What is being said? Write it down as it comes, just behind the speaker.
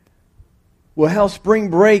Well, how's spring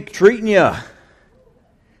break treating you?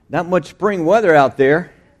 Not much spring weather out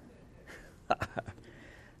there.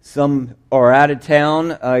 Some are out of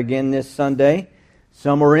town again this Sunday.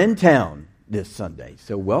 Some are in town this Sunday.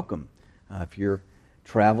 So welcome if you're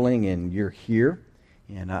traveling and you're here.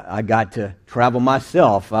 And I got to travel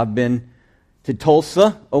myself. I've been to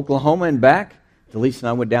Tulsa, Oklahoma, and back. Delise and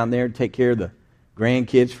I went down there to take care of the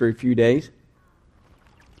grandkids for a few days.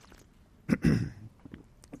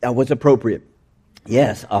 That was appropriate.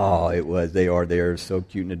 Yes. Oh, it was. They are so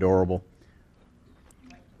cute and adorable.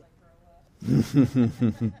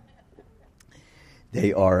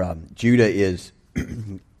 They are. Judah is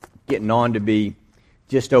getting on to be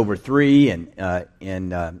just over 3,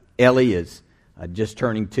 and Ellie is just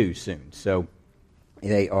turning 2 soon. So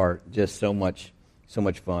they are just so much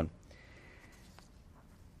fun.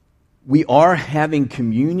 We are having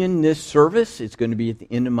communion this service. It's going to be at the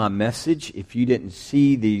end of my message. If you didn't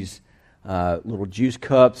see these little juice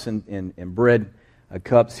cups and bread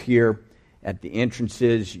cups here at the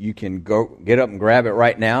entrances, you can go get up and grab it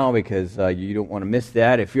right now because you don't want to miss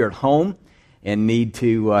that. If you're at home and need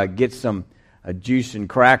to get some juice and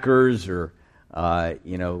crackers, or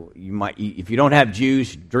you might eat, if you don't have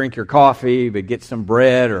juice, drink your coffee, but get some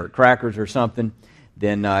bread or crackers or something,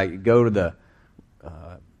 then go to the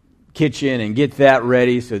kitchen and get that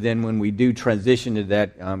ready, so then when we do transition to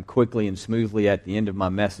that quickly and smoothly at the end of my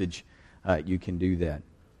message, you can do that.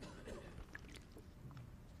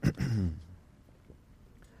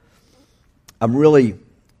 I'm really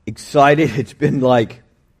excited. It's been like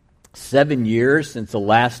 7 years since the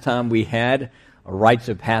last time we had a rites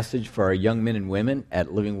of passage for our young men and women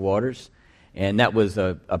at Living Waters, and that was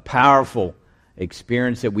a powerful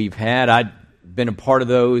experience that we've had. I'd been a part of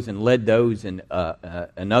those and led those in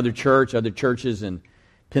other churches in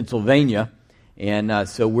Pennsylvania, and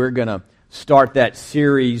so we're going to start that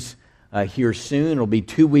series here soon. It'll be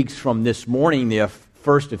 2 weeks from this morning, the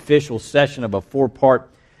first official session of a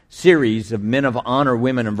 4-part series of Men of Honor,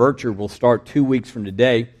 Women of Virtue. Will start 2 weeks from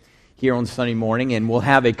today here on Sunday morning, and we'll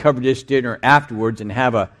have a cover dish dinner afterwards and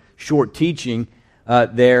have a short teaching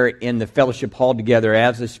there in the fellowship hall together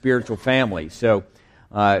as a spiritual family. So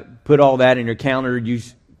put all that in your calendar.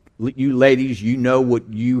 You ladies, you know what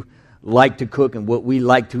you like to cook and what we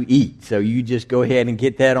like to eat. So you just go ahead and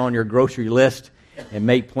get that on your grocery list and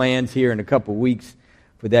make plans here in a couple of weeks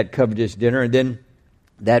for that covetous dinner. And then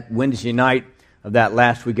that Wednesday night of that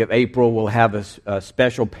last week of April, we'll have a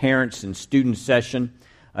special parents and student session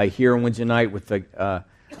here on Wednesday night with a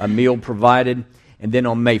meal provided. And then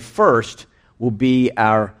on May 1st will be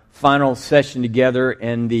our final session together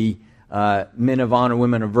in the Men of Honor,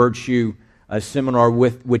 Women of Virtue seminar,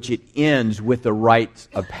 with which it ends with the rites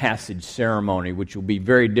of passage ceremony, which will be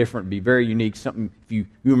very different, be very unique. Something, if you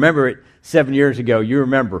remember it 7 years ago, you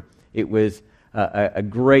remember it was a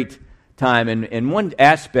great time. And one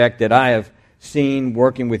aspect that I have seen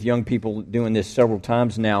working with young people doing this several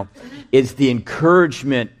times now is the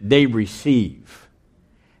encouragement they receive.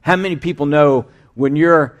 How many people know when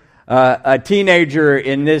you're a teenager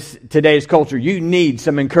in today's culture, you need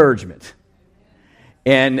some encouragement?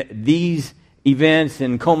 And these events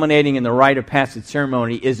and culminating in the rite of passage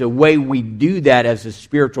ceremony is a way we do that as a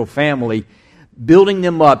spiritual family, building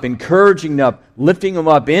them up, encouraging them up, lifting them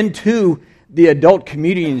up into the adult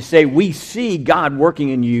community and say, we see God working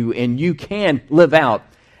in you and you can live out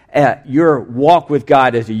your walk with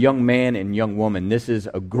God as a young man and young woman. This is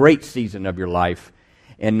a great season of your life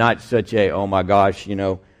and not such a, oh my gosh,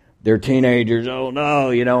 they're teenagers, oh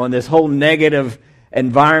no, and this whole negative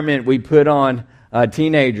environment we put on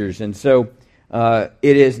teenagers. And so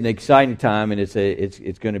it is an exciting time, and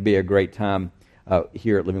it's going to be a great time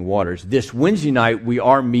here at Living Waters. This Wednesday night we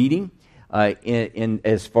are meeting in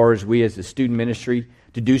as far as we as the student ministry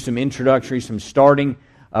to do some introductory, some starting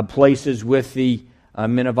places with the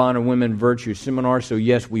Men of Honor, Women of Virtue seminar. So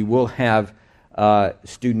yes, we will have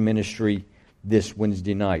student ministry this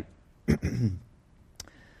Wednesday night.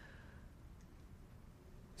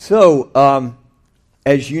 So,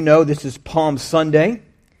 as you know, this is Palm Sunday.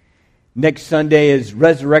 Next Sunday is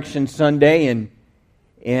Resurrection Sunday,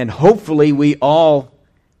 and hopefully we all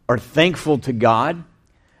are thankful to God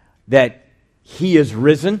that He is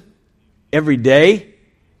risen every day,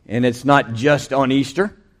 and it's not just on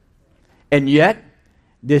Easter. And yet,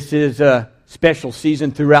 this is a special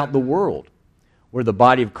season throughout the world where the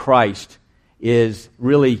body of Christ is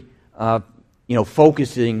really,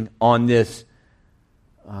 focusing on this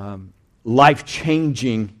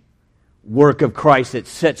life-changing work of Christ that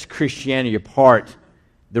sets Christianity apart,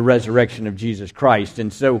 the resurrection of Jesus Christ.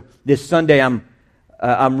 And so this Sunday, I'm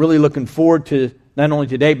really looking forward to not only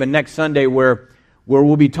today but next Sunday, where where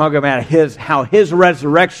we'll be talking about how His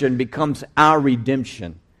resurrection becomes our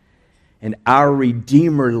redemption. And our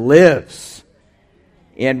Redeemer lives.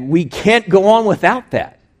 And we can't go on without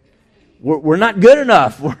that. We're not good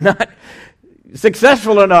enough. We're not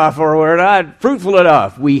successful enough, or we're not fruitful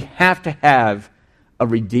enough. We have to have a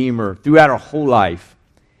Redeemer throughout our whole life.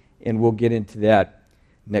 And we'll get into that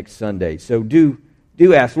next Sunday. So do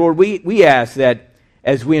ask. Lord, we ask that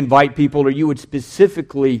as we invite people, or you would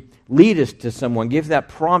specifically lead us to someone, give that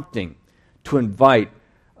prompting to invite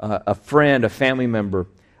a friend, a family member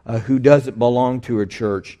who doesn't belong to a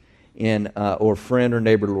church, or friend or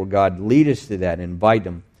neighbor, Lord God. Lead us to that. Invite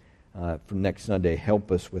them for next Sunday.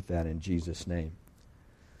 Help us with that in Jesus' name.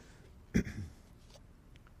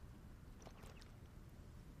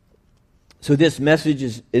 So this message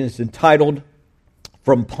is entitled,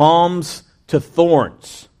 From Palms to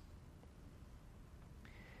Thorns.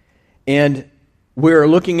 And we're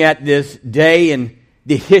looking at this day in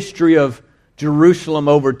the history of Jerusalem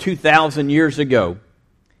over 2,000 years ago,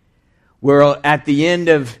 where at the end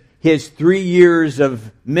of His 3 years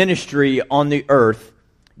of ministry on the earth,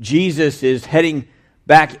 Jesus is heading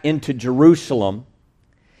back into Jerusalem.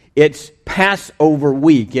 It's Passover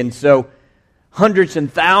week, and so hundreds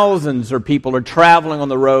and thousands of people are traveling on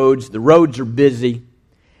the roads. The roads are busy,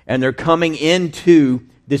 and they're coming into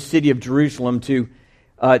the city of Jerusalem to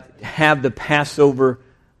have the Passover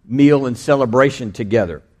meal and celebration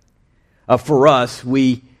together. For us,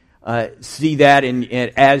 we see that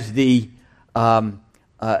as the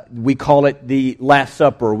we call it the Last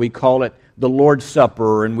Supper. We call it the Lord's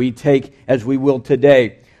Supper, and we take, as we will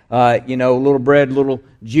today, a little bread, little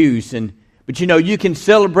juice, but you can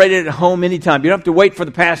celebrate it at home anytime. You don't have to wait for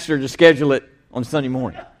the pastor to schedule it on Sunday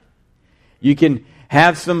morning. You can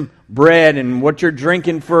have some bread and what you're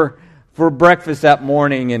drinking for breakfast that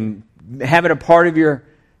morning, and have it a part of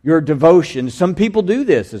your devotion. Some people do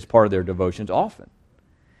this as part of their devotions often.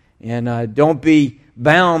 And don't be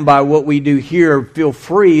bound by what we do here. Feel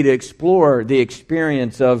free to explore the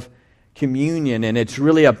experience of communion. And it's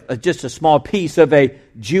really just a small piece of a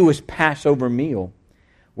Jewish Passover meal,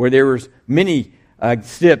 where there was many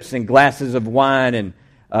sips and glasses of wine, and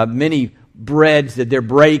many breads that they're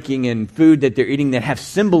breaking and food that they're eating that have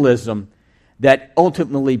symbolism that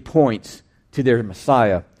ultimately points to their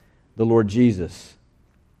Messiah, the Lord Jesus.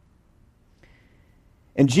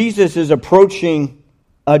 And Jesus is approaching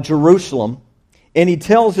Jerusalem, and He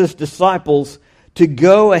tells His disciples to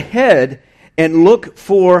go ahead and look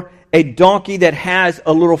for a donkey that has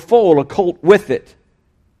a little foal, a colt with it,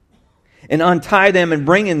 and untie them and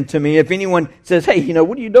bring them to me. If anyone says, hey,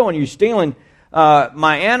 what are you doing? You're stealing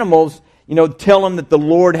my animals. Tell them that the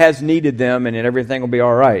Lord has needed them, and everything will be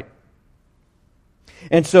all right.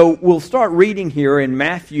 And so we'll start reading here in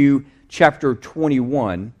Matthew chapter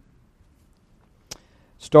 21,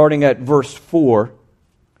 starting at verse 4,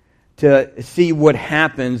 to see what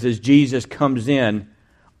happens as Jesus comes in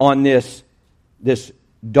on this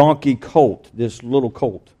donkey colt, this little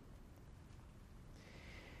colt.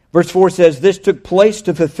 Verse 4 says, "This took place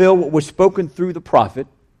to fulfill what was spoken through the prophet."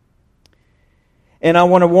 And I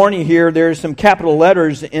want to warn you here, there's some capital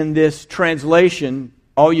letters in this translation.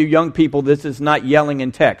 All you young people, this is not yelling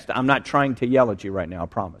in text. I'm not trying to yell at you right now, I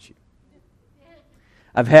promise you.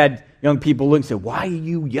 I've had young people look and say, why are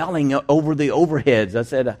you yelling over the overheads? I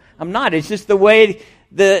said, I'm not. It's just the way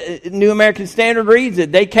the New American Standard reads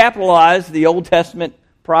it. They capitalize the Old Testament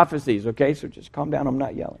prophecies, okay? So just calm down, I'm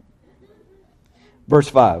not yelling. Verse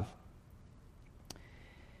 5.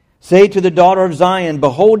 "Say to the daughter of Zion,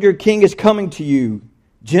 behold, your king is coming to you,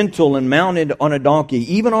 gentle and mounted on a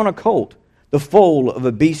donkey, even on a colt, the foal of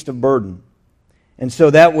a beast of burden." And so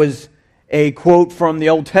that was a quote from the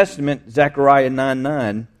Old Testament, Zechariah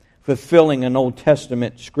 9:9, fulfilling an Old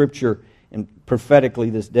Testament scripture and prophetically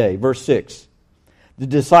this day. Verse 6. "The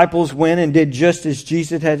disciples went and did just as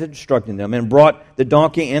Jesus had instructed them, and brought the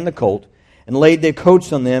donkey and the colt, and laid their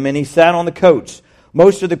coats on them, and He sat on the coats.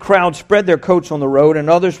 Most of the crowd spread their coats on the road, and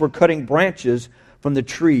others were cutting branches from the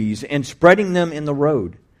trees and spreading them in the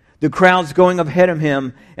road. The crowds going ahead of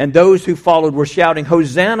Him, and those who followed were shouting,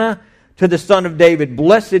 'Hosanna to the Son of David.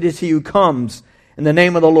 Blessed is He who comes in the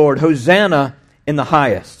name of the Lord. Hosanna in the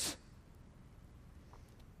highest.'"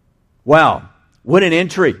 Wow, what an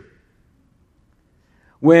entry.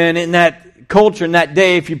 When in that culture, in that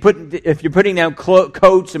day, if you're putting down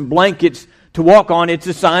coats and blankets to walk on, it's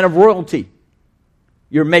a sign of royalty.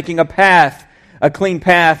 You're making a path, a clean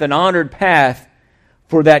path, an honored path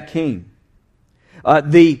for that king.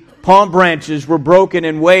 The palm branches were broken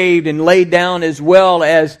and waved and laid down as well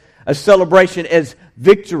as a celebration as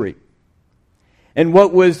victory. And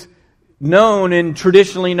what was known and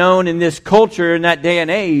traditionally known in this culture in that day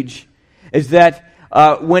and age is that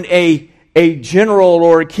when a general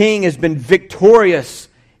or a king has been victorious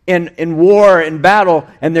in war and battle,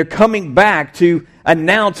 and they're coming back to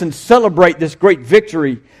announce and celebrate this great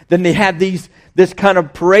victory, then they have this kind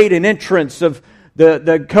of parade and entrance of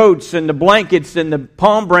the coats and the blankets and the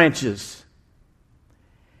palm branches.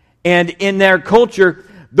 And in their culture,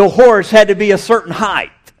 the horse had to be a certain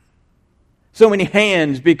height, so many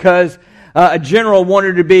hands, because a general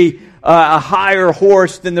wanted to be a higher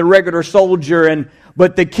horse than the regular soldier,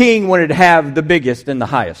 but the king wanted to have the biggest and the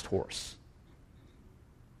highest horse.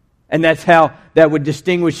 And that's how that would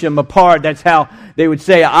distinguish him apart. That's how they would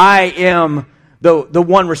say, I am the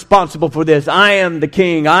one responsible for this. I am the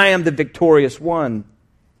king. I am the victorious one.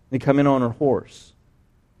 They come in on a horse.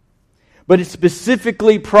 But it's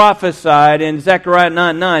specifically prophesied in Zechariah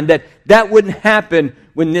 9:9 that wouldn't happen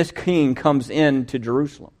when this king comes into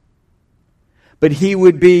Jerusalem. But he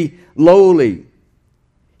would be lowly.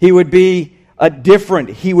 He would be different.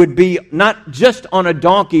 He would be not just on a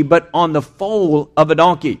donkey, but on the foal of a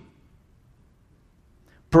donkey.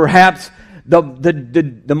 Perhaps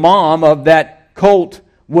the mom of that colt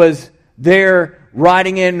was there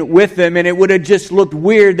riding in with them, and it would have just looked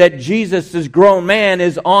weird that Jesus, this grown man,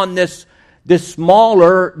 is on this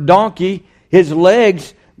smaller donkey. His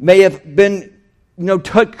legs may have been,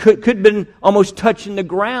 could have been almost touching the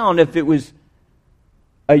ground if it was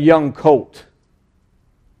a young colt.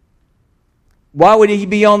 Why would he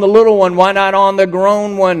be on the little one? Why not on the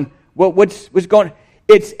grown one? What's going on?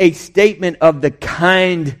 It's a statement of the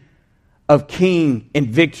kind of king and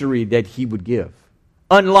victory that he would give,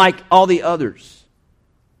 unlike all the others.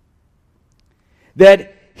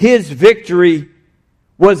 That his victory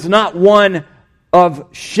was not one of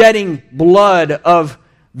shedding blood of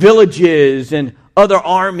villages and other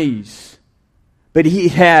armies, but he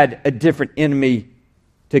had a different enemy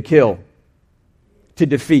to kill, to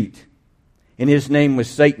defeat, and his name was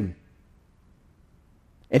Satan.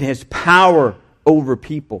 And his power over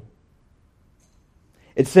people.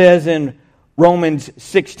 It says in Romans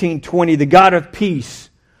 16:20, the God of peace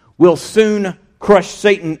will soon crush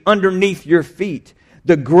Satan underneath your feet.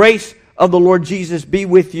 The grace of the Lord Jesus be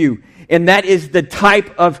with you. And that is the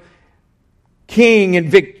type of king and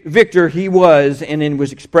victor he was and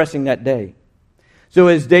was expressing that day. So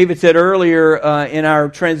as David said earlier in our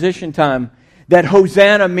transition time, that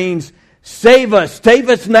Hosanna means save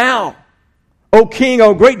us now. O King,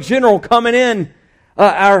 O great general coming in,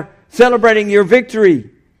 celebrating your victory.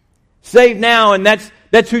 Save now, and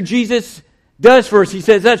that's who Jesus does for us. He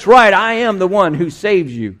says, that's right, I am the one who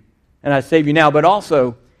saves you, and I save you now. But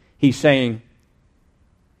also, he's saying,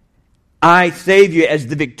 I save you as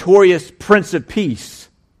the victorious Prince of Peace.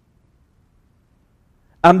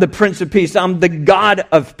 I'm the Prince of Peace. I'm the God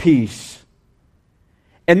of peace.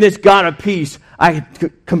 And this God of peace, I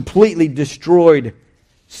completely destroyed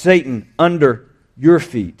Satan under your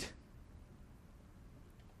feet.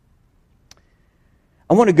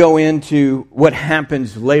 I want to go into what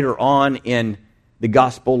happens later on in the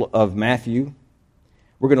Gospel of Matthew.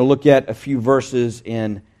 We're going to look at a few verses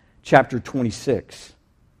in chapter 26.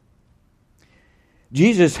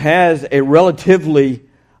 Jesus has a relatively,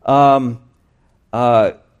 good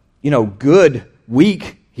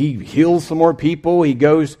week. He heals some more people. He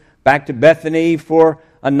goes back to Bethany for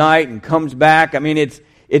a night and comes back. I mean,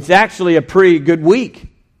 it's actually a pretty good week.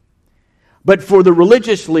 But for the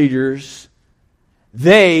religious leaders,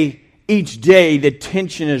 each day, the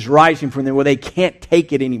tension is rising from them where they can't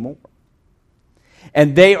take it anymore.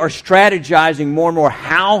 And they are strategizing more and more,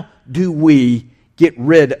 how do we get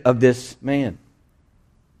rid of this man?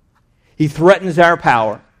 He threatens our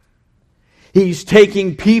power. He's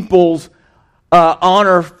taking people's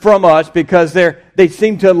honor from us because they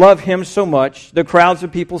seem to love him so much. The crowds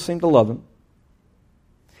of people seem to love him.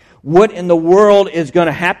 What in the world is going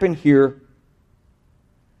to happen here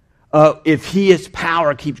if his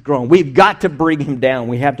power keeps growing? We've got to bring him down.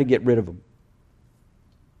 We have to get rid of him.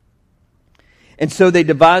 And so they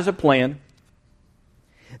devise a plan.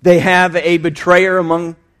 They have a betrayer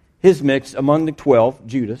among his mix, among the 12,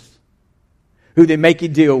 Judas, who they make a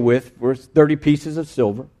deal with for 30 pieces of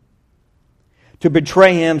silver to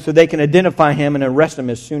betray him so they can identify him and arrest him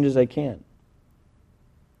as soon as they can.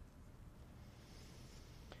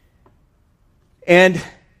 And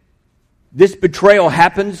this betrayal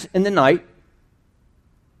happens in the night.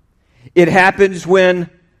 It happens when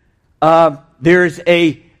there's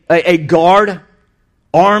a guard,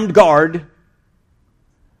 armed guard,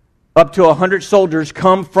 up to 100 soldiers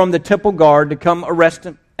come from the temple guard to come arrest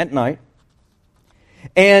him at night.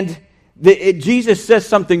 And Jesus says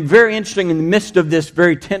something very interesting in the midst of this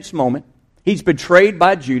very tense moment. He's betrayed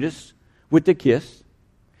by Judas with the kiss.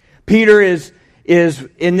 Peter is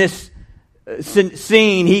in this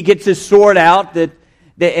scene. He gets his sword out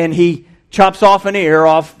and he chops off an ear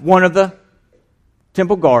off one of the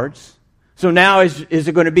temple guards. So now is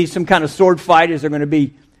there going to be some kind of sword fight? Is there going to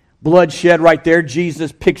be bloodshed right there?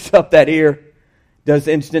 Jesus picks up that ear, does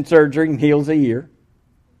instant surgery, and heals the ear.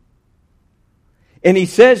 And he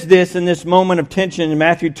says this in this moment of tension in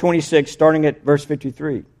Matthew 26, starting at verse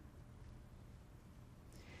 53.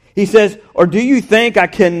 He says, "Or do you think I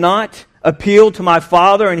cannot appeal to my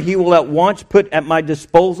Father, and He will at once put at my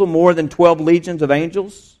disposal more than 12 legions of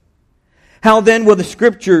angels? How then will the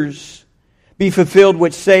Scriptures be fulfilled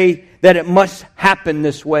which say that it must happen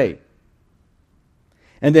this way?"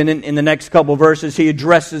 And then in the next couple verses, he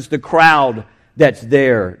addresses the crowd that's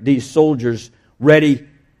there, these soldiers ready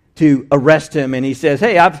to arrest him. And he says,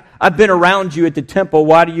 "Hey, I've been around you at the temple.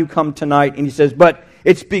 Why do you come tonight?" And he says, "But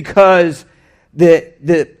it's because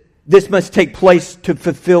this must take place to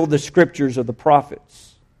fulfill the Scriptures of the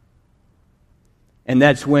prophets." And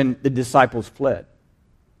that's when the disciples fled.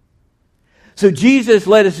 So Jesus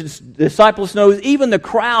let his disciples know, even the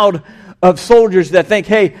crowd of soldiers that think,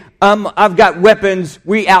 "Hey, I've got weapons.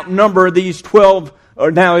 We outnumber these 12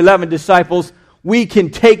 or now 11 disciples. We can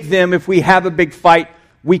take them if we have a big fight.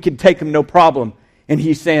 We can take them, no problem." And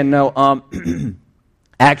he's saying, no,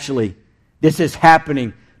 actually, this is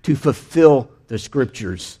happening to fulfill the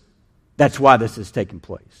Scriptures. That's why this is taking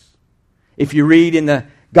place. If you read in the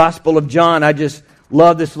Gospel of John, I just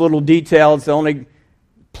love this little detail. It's the only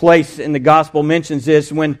place in the Gospel mentions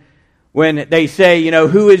this. When they say,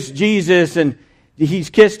 who is Jesus? And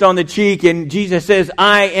he's kissed on the cheek, and Jesus says,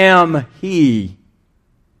 "I am He."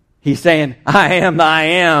 He's saying, I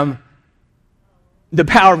am. The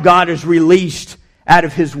power of God is released out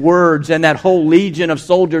of His words, and that whole legion of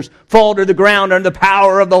soldiers fall to the ground under the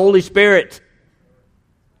power of the Holy Spirit.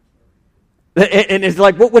 And it's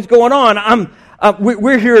like, what's going on?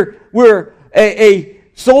 We're here. We're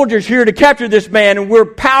soldiers here to capture this man, and we're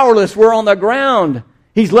powerless. We're on the ground.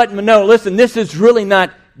 He's letting them know, listen, this is really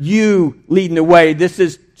not you leading the way. This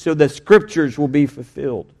is so the Scriptures will be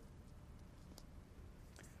fulfilled.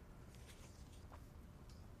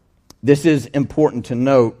 This is important to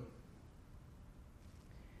note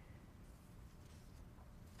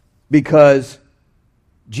because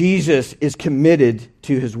Jesus is committed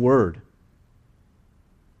to His Word.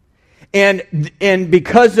 And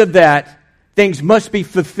because of that, things must be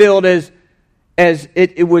fulfilled as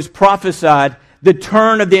it was prophesied. The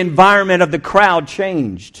turn of the environment of the crowd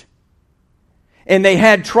changed. And they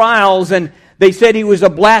had trials, and they said he was a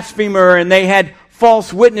blasphemer, and they had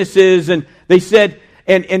false witnesses, and they said,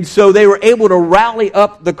 and so they were able to rally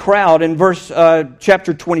up the crowd. In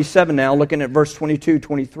chapter 27 now, looking at verse 22,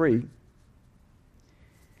 23.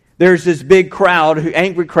 There's this big crowd,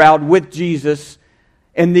 angry crowd with Jesus,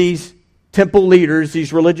 and these temple leaders,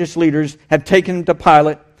 these religious leaders, have taken him to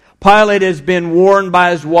Pilate. Pilate has been warned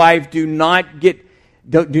by his wife, do not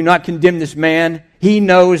condemn this man. He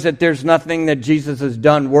knows that there's nothing that Jesus has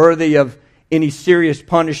done worthy of any serious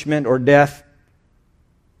punishment or death.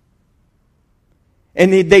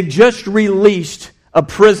 And they've just released a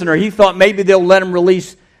prisoner. He thought maybe they'll let him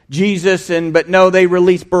release Jesus, but no, they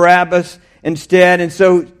released Barabbas instead. And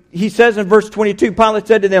so he says in verse 22, Pilate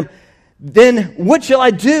said to them, "Then what shall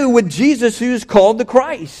I do with Jesus who is called the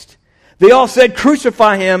Christ?" They all said,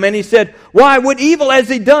 "Crucify him." And he said, "Why, what evil has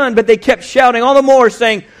he done?" But they kept shouting all the more,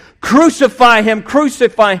 saying, "Crucify him,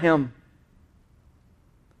 crucify him."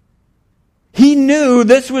 He knew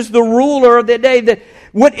this was the ruler of the day, that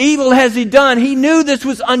what evil has he done? He knew this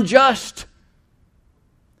was unjust.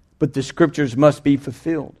 But the Scriptures must be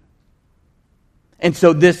fulfilled. And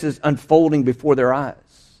so this is unfolding before their eyes.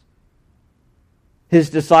 His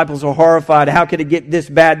disciples are horrified. How could it get this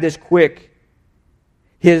bad this quick?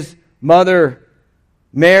 His mother,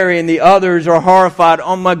 Mary, and the others are horrified.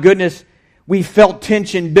 Oh my goodness, we felt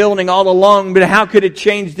tension building all along, but how could it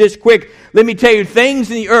change this quick? Let me tell you, things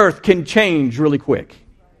in the earth can change really quick.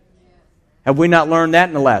 Have we not learned that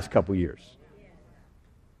in the last couple years?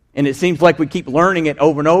 And it seems like we keep learning it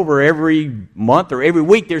over and over every month or every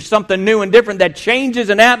week. There's something new and different that changes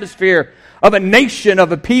an atmosphere of a nation,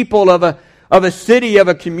 of a people, of a city, of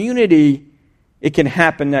a community. It can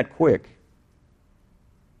happen that quick.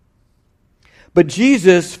 But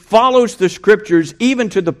Jesus follows the Scriptures even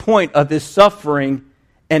to the point of His suffering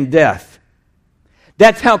and death.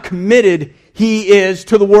 That's how committed He is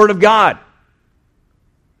to the Word of God.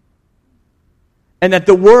 And that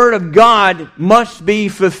the Word of God must be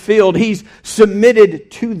fulfilled. He's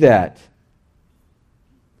submitted to that.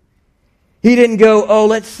 He didn't go,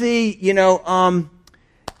 let's see,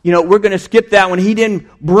 we're going to skip that one. He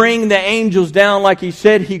didn't bring the angels down like he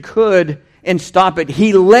said he could and stop it.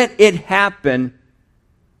 He let it happen.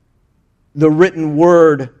 The written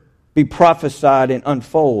word be prophesied and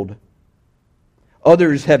unfold.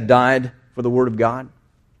 Others have died for the word of God.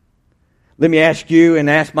 Let me ask you and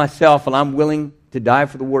ask myself, and I'm willing to die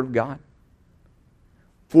for the word of God.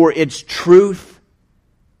 For its truth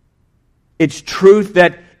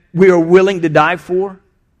that we are willing to die for.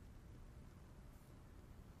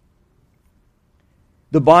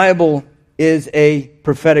 The Bible is a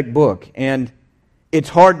prophetic book, and it's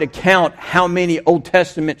hard to count how many Old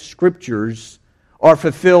Testament scriptures are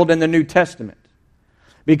fulfilled in the New Testament.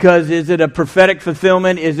 Because is it a prophetic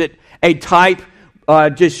fulfillment? Is it a type,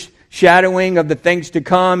 just shadowing of the things to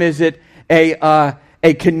come? Is it a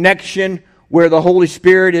connection where the Holy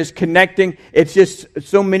Spirit is connecting? It's just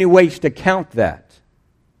so many ways to count that.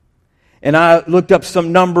 And I looked up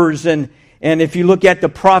some numbers, and if you look at the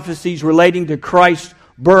prophecies relating to Christ's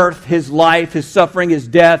birth, His life, His suffering, His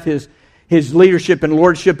death, His leadership and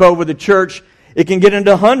lordship over the church, it can get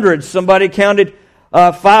into hundreds. Somebody counted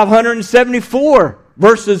 574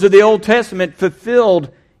 verses of the Old Testament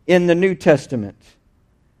fulfilled in the New Testament.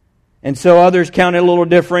 And so others counted a little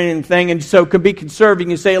different and so could be conservative.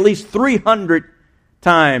 You say at least 300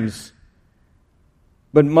 times,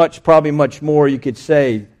 but probably much more you could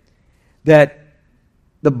say, that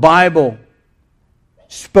the Bible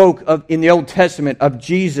spoke of in the Old Testament of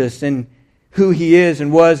Jesus and who He is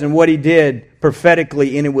and was and what He did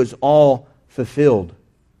prophetically, and it was all fulfilled.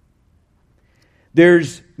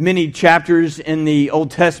 There's many chapters in the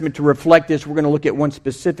Old Testament to reflect this. We're going to look at one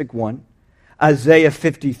specific one, Isaiah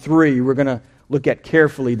 53. We're going to look at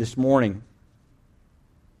carefully this morning.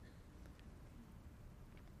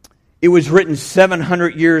 It was written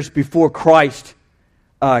 700 years before Christ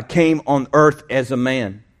came on earth as a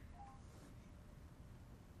man.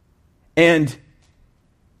 And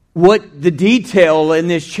what the detail in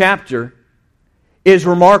this chapter is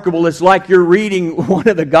remarkable. It's like you're reading one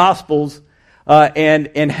of the Gospels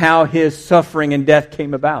and how His suffering and death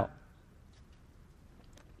came about.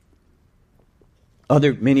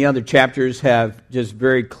 Many other chapters have just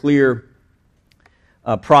very clear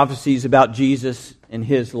prophecies about Jesus and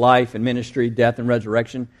His life and ministry, death and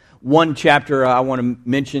resurrection. One chapter I want to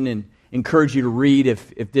mention and encourage you to read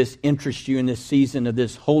if this interests you in this season of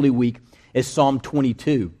this Holy Week is Psalm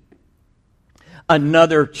 22.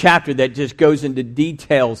 Another chapter that just goes into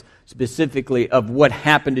details specifically of what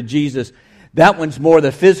happened to Jesus. That one's more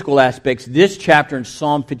the physical aspects. This chapter in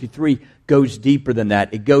Psalm 53 goes deeper than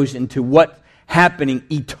that. It goes into what's happening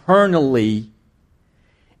eternally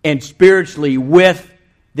and spiritually with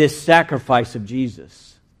this sacrifice of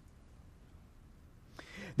Jesus.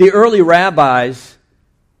 The early rabbis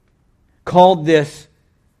called this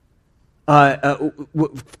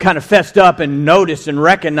kind of fessed up and noticed and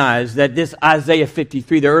recognized that this Isaiah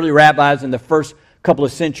 53, the early rabbis in the first couple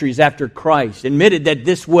of centuries after Christ, admitted that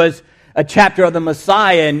this was a chapter of the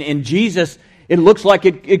Messiah, and Jesus, it looks like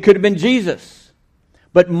it could have been Jesus.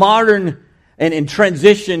 But modern and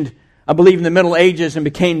transitioned, I believe, in the Middle Ages and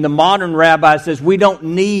became the modern rabbi says we don't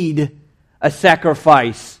need a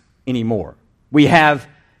sacrifice anymore. We have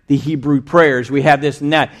the Hebrew prayers, we have this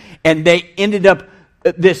and that. And they ended up,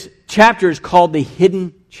 this chapter is called the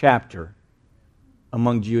hidden chapter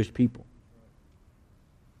among Jewish people.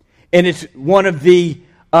 And it's one of the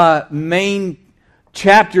main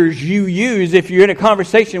chapters you use if you're in a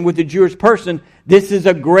conversation with a Jewish person. This is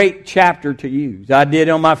a great chapter to use. I did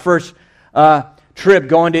on my first trip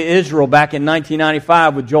going to Israel back in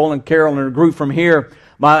 1995 with Joel and Carol and a group from here.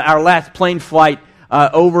 Our last plane flight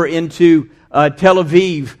over into Tel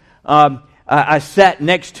Aviv, I sat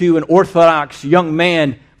next to an Orthodox young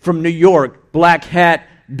man from New York, black hat,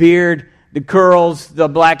 beard, the curls, the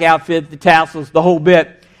black outfit, the tassels, the whole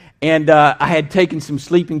bit. And I had taken some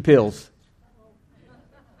sleeping pills.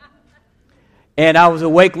 And I was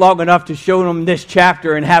awake long enough to show him this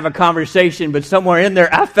chapter and have a conversation, but somewhere in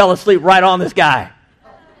there, I fell asleep right on this guy.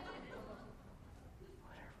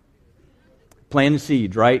 Planting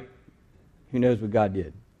seeds, right? Who knows what God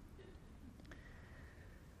did?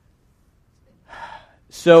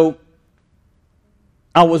 So,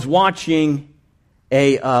 I was watching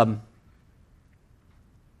a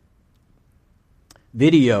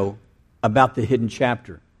video about the hidden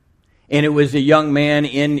chapter. And it was a young man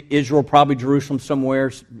in Israel, probably Jerusalem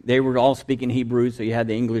somewhere. They were all speaking Hebrew, so you had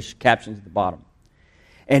the English captions at the bottom.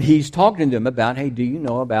 And he's talking to them about, hey, do you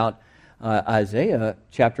know about Isaiah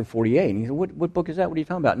chapter 48? And he said, what book is that? What are you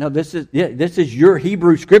talking about? No, this is your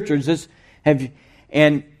Hebrew scriptures.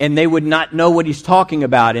 And they would not know what he's talking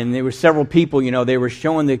about. And there were several people, they were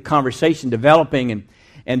showing the conversation developing.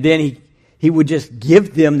 And then he would just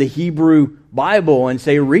give them the Hebrew Bible and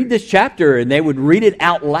say, read this chapter. And they would read it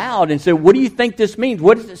out loud and say, what do you think this means?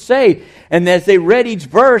 What does it say? And as they read each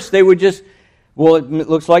verse, they would just, well, it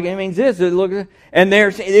looks like it means this. And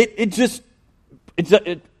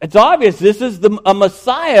it's obvious. This is a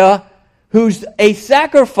Messiah who's a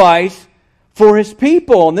sacrifice for his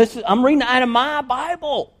people. And I'm reading out of my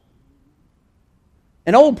Bible.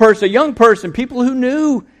 An old person, a young person, people who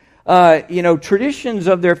knew, traditions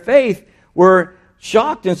of their faith were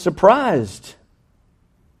shocked and surprised.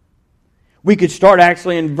 We could start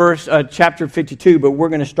actually in chapter 52, but we're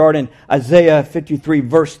going to start in Isaiah 53,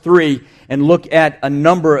 verse 3, and look at a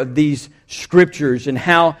number of these scriptures and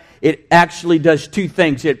how it actually does two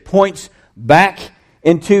things. It points back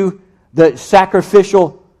into the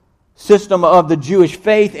sacrificial system of the Jewish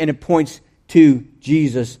faith, and it points to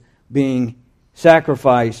Jesus being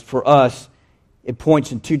sacrificed for us. It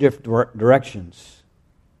points in two different directions.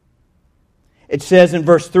 It says in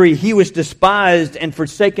verse 3, He was despised and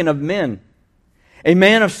forsaken of men, a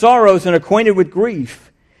man of sorrows and acquainted with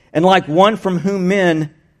grief, and like one from whom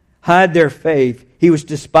men hide their faith, He was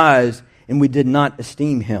despised, and we did not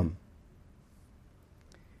esteem Him.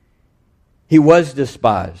 He was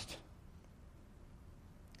despised.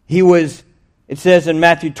 It says in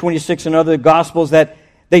Matthew 26 and other Gospels that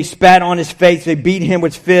they spat on His face, they beat Him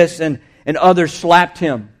with fists, and others slapped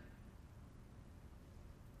Him.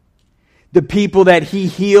 The people that He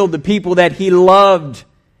healed, the people that He loved,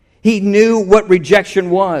 He knew what rejection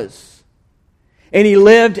was. And He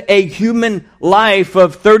lived a human life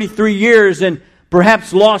of 33 years and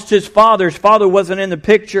perhaps lost His father. His father wasn't in the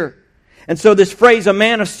picture. And so this phrase, a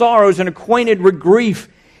man of sorrows and acquainted with grief,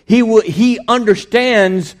 he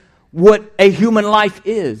understands what a human life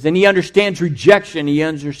is. And He understands rejection. He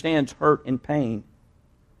understands hurt and pain.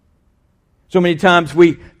 So many times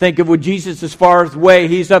we think of with Jesus as far away.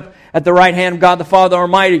 He's up at the right hand of God the Father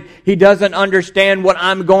Almighty. He doesn't understand what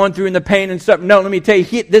I'm going through in the pain and stuff. No, let me tell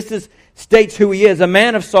you, states who He is, a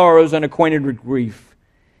man of sorrows and acquainted with grief.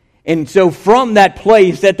 And so from that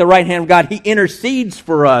place at the right hand of God, He intercedes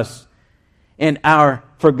for us and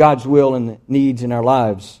for God's will and needs in our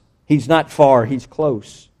lives. He's not far, He's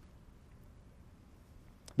close.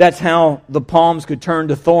 That's how the palms could turn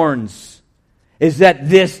to thorns. Is that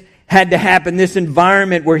this had to happen, this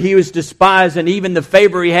environment where He was despised, and even the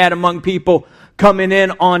favor He had among people coming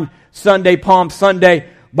in on Sunday, Palm Sunday,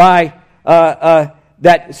 by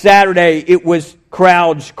that Saturday, it was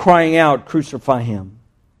crowds crying out, crucify Him.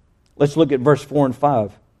 Let's look at verse 4 and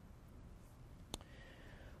 5.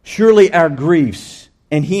 Surely our griefs,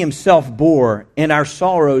 and He Himself bore, and our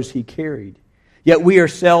sorrows He carried. Yet we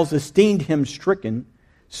ourselves esteemed Him stricken,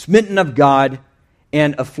 smitten of God,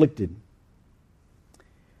 and afflicted.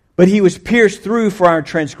 But He was pierced through for our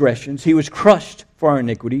transgressions. He was crushed for our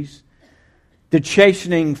iniquities. The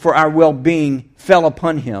chastening for our well-being fell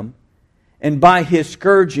upon Him. And by His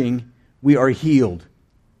scourging we are healed.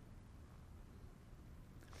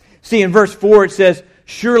 See, in verse 4 it says,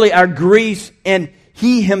 surely our griefs and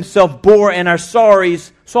He Himself bore, and our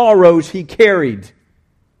sorrows He carried.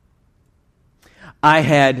 I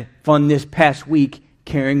had fun this past week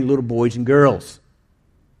carrying little boys and girls.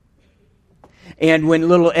 And when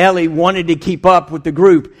little Ellie wanted to keep up with the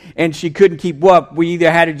group and she couldn't keep up, we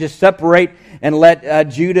either had to just separate and let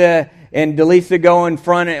Judah and Delisa go in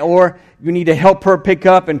front, or you need to help her pick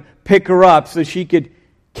her up so she could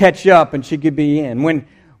catch up and she could be in. When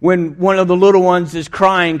one of the little ones is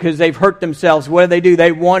crying because they've hurt themselves, what do?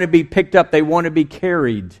 They want to be picked up. They want to be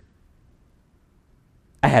carried.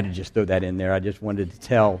 I had to just throw that in there. I just wanted to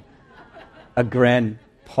tell a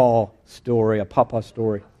grandpa story, a papa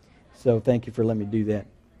story. So thank you for letting me do that.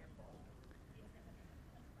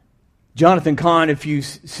 Jonathan Cahn, if you've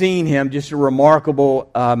seen him, just a remarkable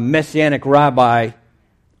Messianic rabbi,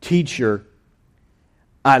 teacher.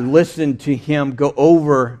 I listened to him go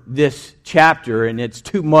over this chapter, and it's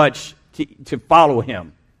too much to follow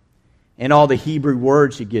him and all the Hebrew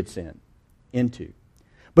words he gets into.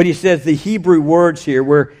 But he says the Hebrew words here,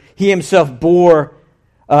 where He Himself bore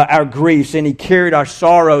our griefs and He carried our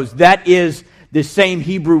sorrows, that is the same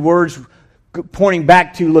Hebrew words pointing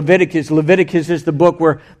back to Leviticus. Leviticus is the book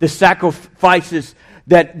where the sacrifices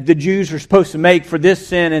that the Jews were supposed to make for this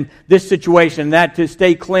sin and this situation, that to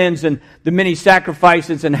stay cleansed, and the many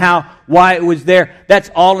sacrifices and why it was there. That's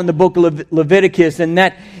all in the book of Leviticus, and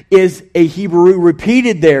that is a Hebrew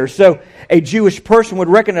repeated there. So a Jewish person would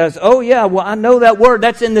recognize, oh yeah, well I know that word.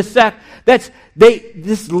 That's in the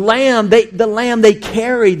the lamb they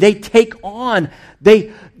carry, they take on,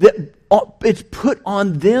 it's put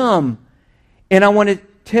on them. And I want to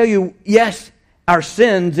tell you, yes, our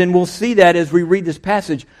sins, and we'll see that as we read this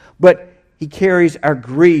passage, but He carries our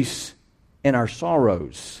griefs and our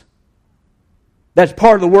sorrows. That's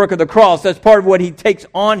part of the work of the cross. That's part of what He takes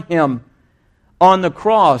on Him on the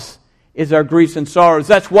cross, is our griefs and sorrows.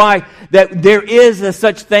 That's why that there is a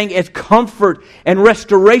such thing as comfort and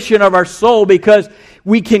restoration of our soul, because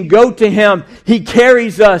we can go to Him. He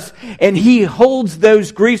carries us, and He holds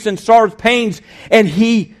those griefs and sorrows, pains, and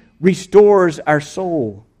He restores our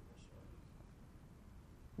soul.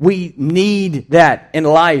 We need that in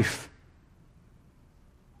life.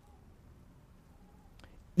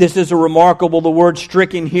 This is a remarkable, the word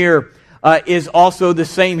stricken here is also the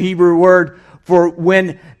same Hebrew word for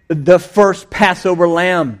when the first Passover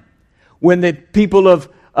lamb, when the people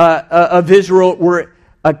of Israel were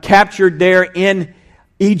captured there in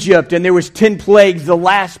Egypt, and there was 10 plagues. The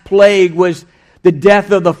last plague was the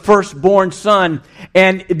death of the firstborn son,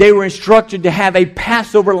 and they were instructed to have a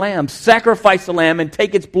Passover lamb, sacrifice the lamb, and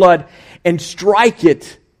take its blood and strike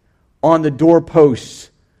it on the doorposts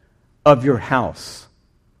of your house.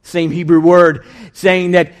 Same Hebrew word,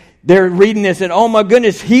 saying that they're reading this and, oh my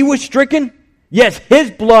goodness, He was stricken? Yes, His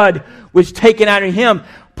blood was taken out of Him,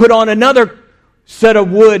 put on another set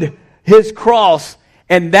of wood, His cross,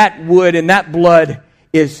 and that wood and that blood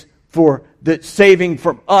is for the saving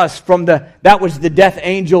from us from that was the death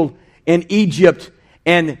angel in Egypt,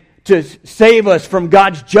 and to save us from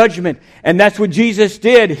God's judgment. And that's what Jesus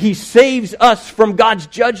did. He saves us from God's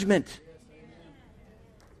judgment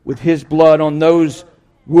with His blood on those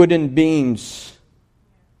wooden beams.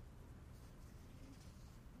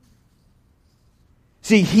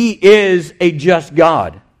 See, He is a just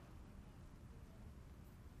God.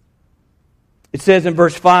 It says in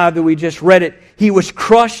verse 5 that we just read it, He was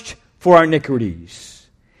crushed for our iniquities.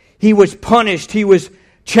 He was punished. He was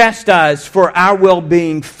chastised for our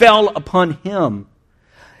well-being, fell upon Him.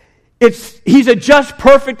 He's a just,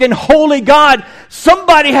 perfect, and holy God.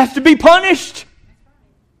 Somebody has to be punished.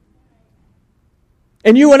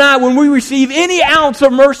 And you and I, when we receive any ounce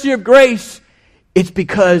of mercy or grace, it's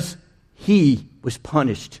because He was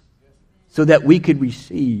punished so that we could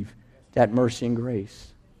receive that mercy and grace.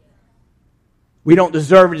 We don't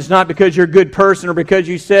deserve it. It's not because you're a good person or because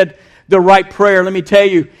you said the right prayer. Let me tell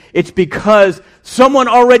you, it's because someone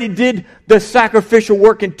already did the sacrificial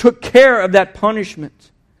work and took care of that punishment.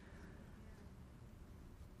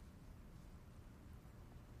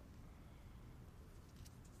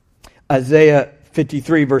 Isaiah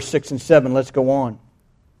 53, verse 6 and 7. Let's go on.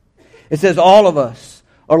 It says, all of us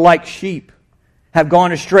are like sheep, have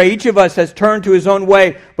gone astray. Each of us has turned to his own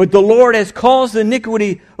way, but the Lord has caused the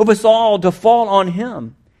iniquity of us all to fall on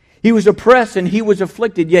Him. He was oppressed and He was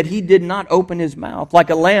afflicted, yet He did not open His mouth. Like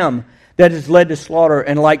a lamb that is led to slaughter,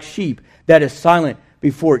 and like sheep that is silent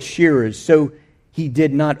before its shearers, so He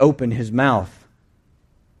did not open His mouth.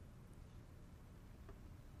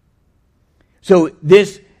 So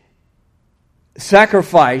this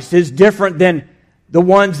sacrifice is different than the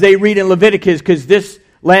ones they read in Leviticus, because this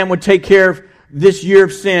lamb would take care of this year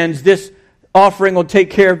of sins. This offering will take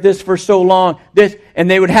care of this for so long. And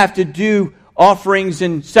they would have to do offerings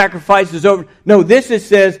and sacrifices over. No, this it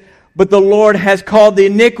says, but the Lord has called the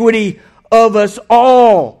iniquity of us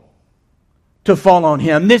all to fall on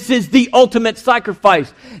Him. This is the ultimate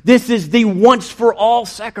sacrifice. This is the once for all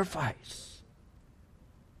sacrifice.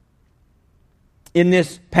 In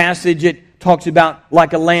this passage, it talks about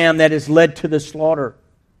like a lamb that is led to the slaughter.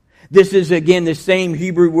 This is, again, the same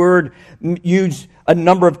Hebrew word used a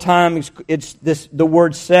number of times. It's the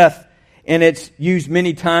word Seth, and it's used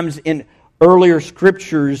many times in earlier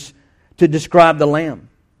scriptures to describe the lamb.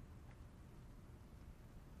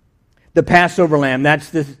 The Passover lamb, that's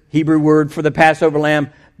the Hebrew word for the Passover lamb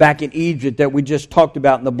back in Egypt that we just talked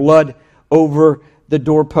about, and the blood over the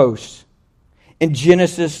doorposts. In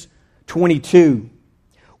Genesis 22,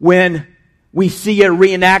 when we see a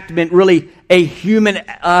reenactment, really a human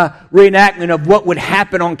reenactment of what would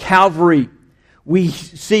happen on Calvary. We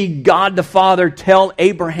see God the Father tell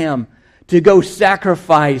Abraham to go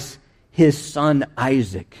sacrifice his son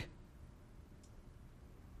Isaac.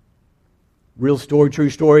 Real story, true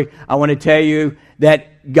story. I want to tell you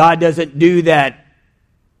that God doesn't do that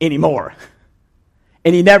anymore.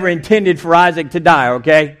 And He never intended for Isaac to die,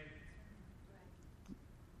 okay?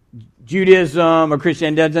 Judaism or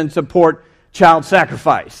Christianity doesn't support child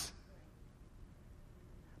sacrifice.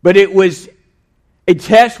 But it was a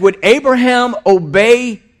test. Would Abraham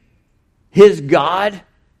obey his God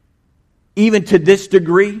even to this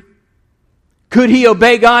degree? Could he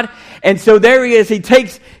obey God? And so there he is. He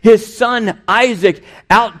takes his son Isaac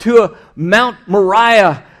out to Mount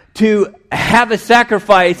Moriah to have a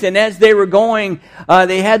sacrifice. And as they were going,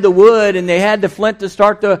 they had the wood and they had the flint to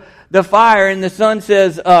start the fire. And the son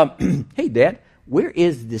says, hey, Dad, where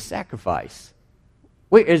is the sacrifice?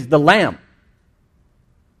 Where is the lamb?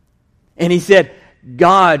 And he said,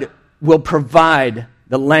 God will provide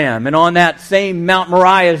the lamb. And on that same Mount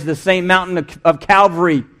Moriah is the same mountain of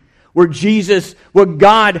Calvary where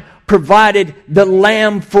God provided the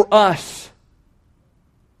lamb for us.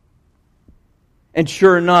 And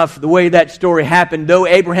sure enough, the way that story happened, though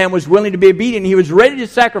Abraham was willing to be obedient, he was ready to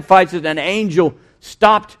sacrifice it, an angel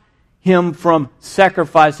stopped him from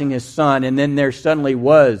sacrificing his son. And then there suddenly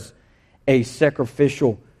was a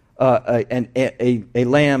sacrificial, a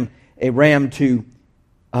ram to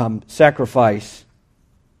sacrifice.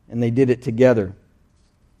 And they did it together.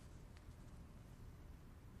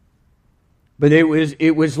 But it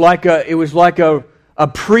was like a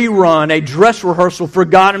pre-run, a dress rehearsal for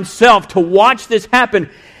God Himself to watch this happen,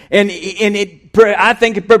 and I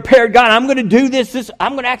think it prepared God. I'm going to do this.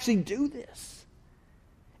 I'm going to actually do this.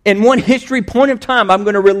 In one history point of time, I'm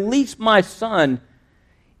going to release my son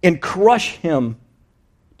and crush him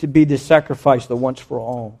to be the sacrifice, the once for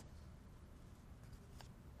all.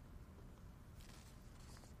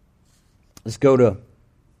 Let's go to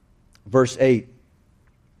verse 8.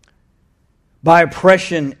 By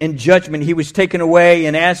oppression and judgment he was taken away,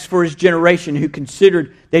 and as for his generation, who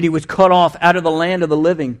considered that he was cut off out of the land of the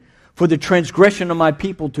living, for the transgression of my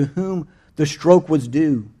people to whom the stroke was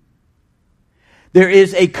due. There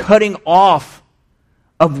is a cutting off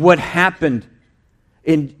of what happened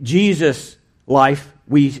in Jesus' life.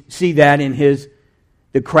 We see that in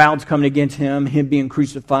the crowds coming against him being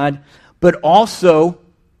crucified, but also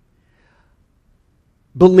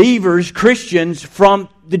believers, Christians, from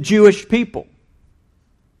the Jewish people.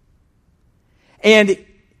 And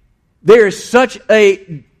there is such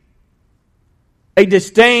a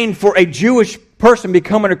disdain for a Jewish person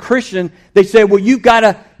becoming a Christian. They say, well, you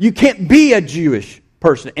can't be a Jewish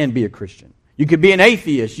person and be a Christian. You could be an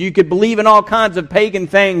atheist. You could believe in all kinds of pagan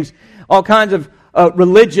things, all kinds of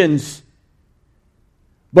religions.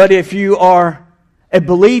 But if you are a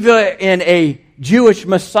believer in a Jewish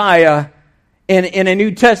Messiah, in a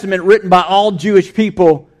New Testament written by all Jewish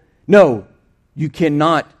people, no, you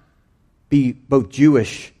cannot be both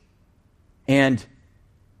Jewish and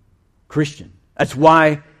Christian. That's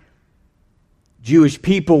why Jewish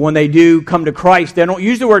people, when they do come to Christ, they don't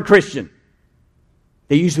use the word Christian.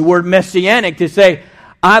 They use the word Messianic to say,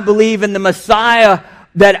 I believe in the Messiah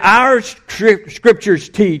that our scriptures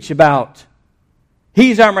teach about.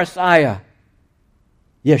 He's our Messiah,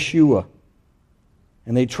 Yeshua.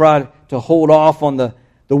 And they try to hold off on the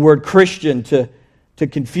word Christian to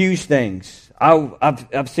confuse things.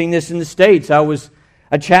 I've seen this in the States. I was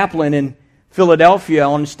a chaplain in Philadelphia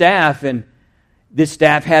on staff, and this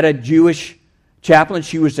staff had a Jewish chaplain.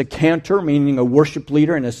 She was a cantor, meaning a worship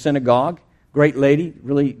leader in a synagogue. Great lady,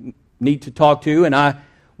 really neat to talk to. And I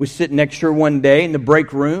was sitting next to her one day in the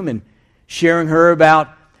break room and sharing her about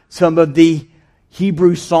some of the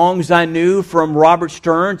Hebrew songs I knew from Robert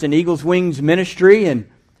Stearns and Eagles Wings ministry, and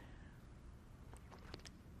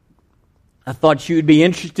I thought she would be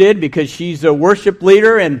interested because she's a worship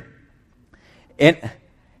leader, and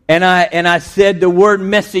I said the word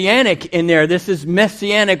messianic in there. This is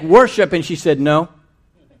messianic worship, and she said no.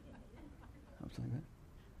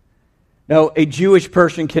 No, a Jewish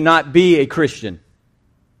person cannot be a Christian.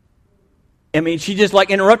 I mean, she just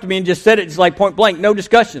interrupted me and just said it. It's like point blank, no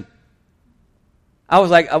discussion. I was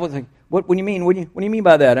like, what do you mean? What do you mean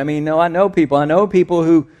by that? I mean, no, I know people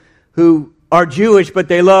who are Jewish, but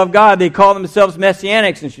they love God. They call themselves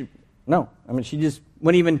Messianics. And she just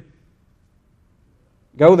wouldn't even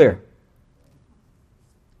go there.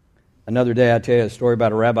 Another day, I'll tell you a story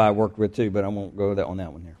about a rabbi I worked with too, but I won't go on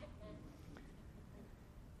that one here.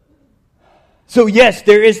 So yes,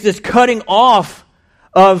 there is this cutting off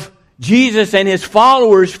of Jesus and His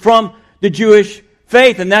followers from the Jewish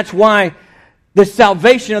faith, and that's why the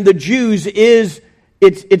salvation of the Jews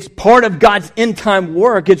it's part of God's end-time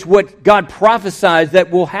work. It's what God prophesies that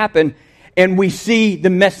will happen. And we see the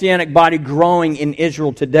Messianic body growing in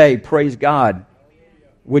Israel today, praise God,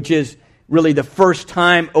 which is really the first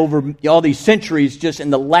time over all these centuries, just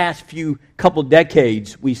in the last couple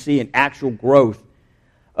decades, we see an actual growth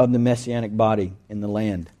of the Messianic body in the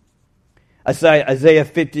land. Isaiah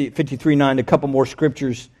 53:9, a couple more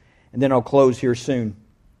scriptures, and then I'll close here soon.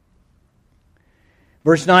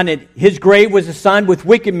 Verse 9, his grave was assigned with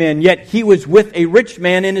wicked men, yet he was with a rich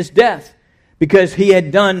man in his death, because he had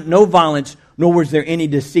done no violence, nor was there any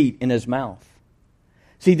deceit in his mouth.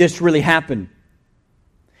 See, this really happened.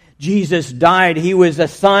 Jesus died. He was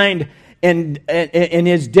assigned and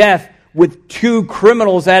his death with 2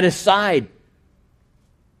 criminals at his side.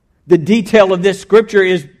 The detail of this scripture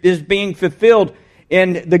is being fulfilled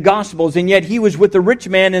in the Gospels, and yet he was with the rich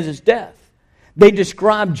man in his death. They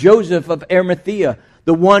describe Joseph of Arimathea,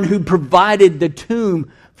 the one who provided the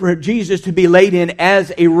tomb for Jesus to be laid in,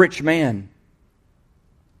 as a rich man.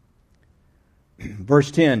 Verse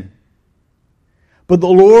 10. But the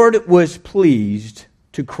Lord was pleased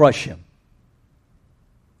to crush him.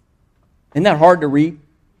 Isn't that hard to read?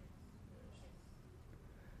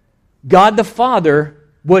 God the Father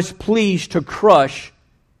was pleased to crush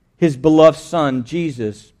His beloved Son,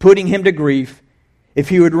 Jesus, putting Him to grief. If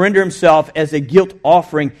He would render Himself as a guilt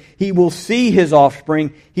offering, He will see His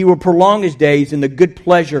offspring, He will prolong His days, and the good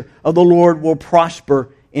pleasure of the Lord will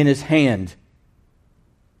prosper in His hand.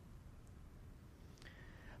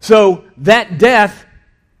 So that death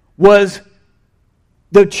was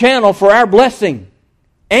the channel for our blessing,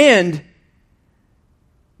 and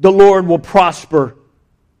the Lord will prosper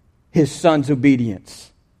His Son's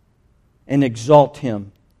obedience and exalt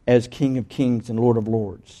Him as King of Kings and Lord of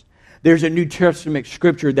Lords. There's a New Testament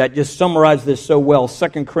scripture that just summarizes this so well,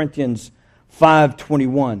 2 Corinthians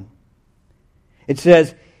 5:21. It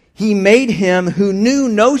says, He made Him who knew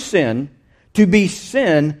no sin to be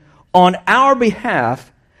sin on our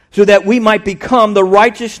behalf, so that we might become the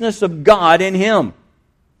righteousness of God in Him.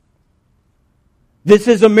 This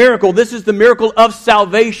is a miracle. This is the miracle of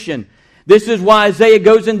salvation. This is why Isaiah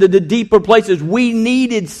goes into the deeper places. We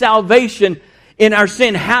needed salvation in our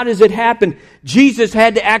sin. How does it happen? Jesus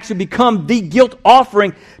had to actually become the guilt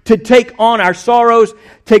offering to take on our sorrows,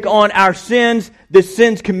 take on our sins, the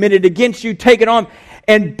sins committed against you, take it on,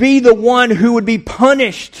 and be the one who would be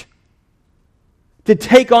punished to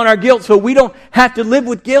take on our guilt, so we don't have to live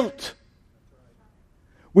with guilt.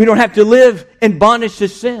 We don't have to live in bondage to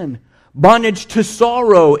sin, bondage to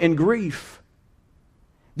sorrow and grief.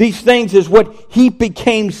 These things is what He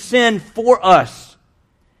became sin for us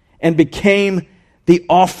and became the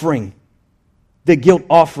offering, the guilt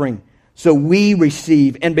offering, so we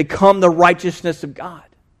receive and become the righteousness of God.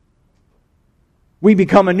 We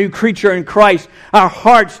become a new creature in Christ. Our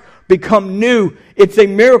hearts become new. It's a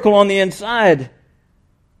miracle on the inside.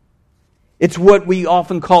 It's what we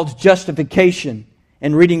often call justification.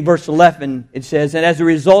 And reading verse 11, it says, And as a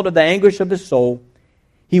result of the anguish of his soul,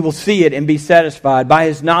 he will see it and be satisfied. By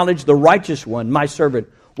his knowledge, the righteous one, my servant,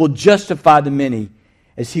 will justify the many,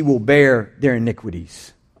 as he will bear their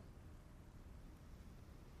iniquities.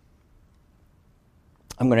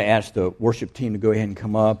 I'm going to ask the worship team to go ahead and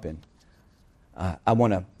come up, and I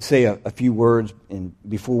want to say a few words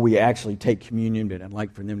before we actually take communion, but I'd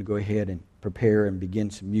like for them to go ahead and prepare and begin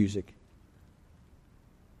some music.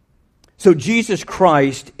 So Jesus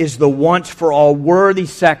Christ is the once-for-all worthy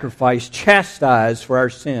sacrifice, chastised for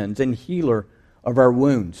our sins and healer of our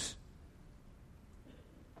wounds.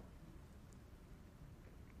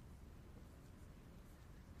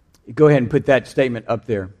 Go ahead and put that statement up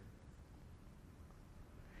there.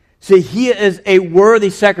 See, He is a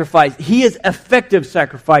worthy sacrifice. He is effective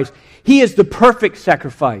sacrifice. He is the perfect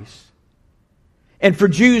sacrifice. And for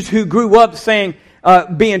Jews who grew up saying,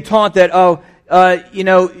 being taught that,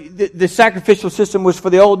 the sacrificial system was for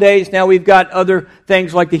the old days. Now we've got other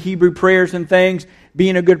things like the Hebrew prayers and things,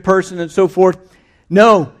 being a good person and so forth.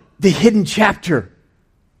 No, the hidden chapter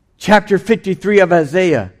 53 of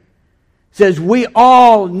Isaiah, says we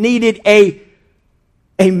all needed a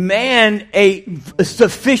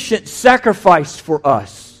sufficient sacrifice for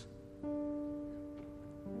us.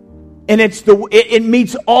 And it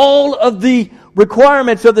meets all of the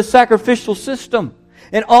requirements of the sacrificial system.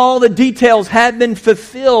 And all the details had been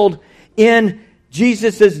fulfilled in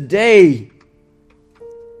Jesus' day.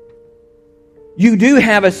 You do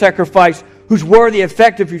have a sacrifice who's worthy,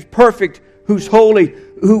 effective, who's perfect, who's holy,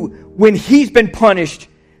 who, when He's been punished,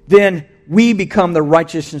 then we become the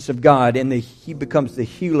righteousness of God, and He becomes the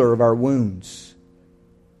healer of our wounds.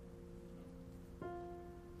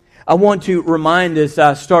 I want to remind us,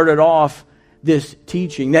 I started off this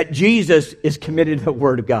teaching, that Jesus is committed to the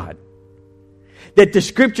Word of God. That the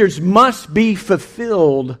Scriptures must be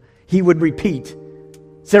fulfilled, He would repeat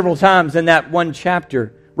several times in that one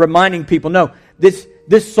chapter, reminding people, no, this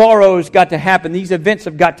sorrow has got to happen. These events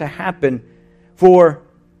have got to happen for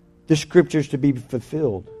the Scriptures to be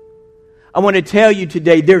fulfilled. I want to tell you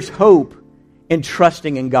today, there's hope in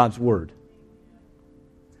trusting in God's Word.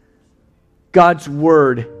 God's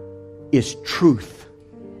Word is truth.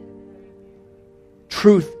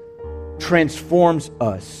 Truth transforms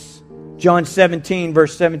us. John 17,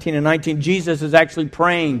 verse 17 and 19, Jesus is actually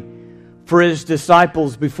praying for His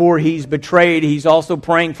disciples before He's betrayed. He's also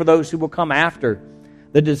praying for those who will come after.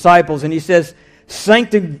 the disciples, and he says,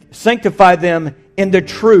 sanctify them in the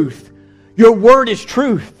truth. Your word is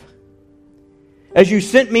truth. As you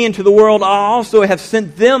sent me into the world, I also have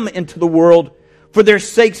sent them into the world. For their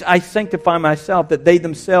sakes I sanctify myself, that they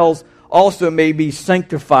themselves also may be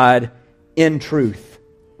sanctified in truth.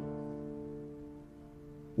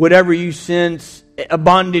 Whatever you sense a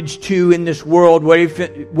bondage to in this world,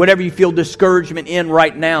 whatever you feel discouragement in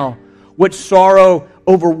right now, what sorrow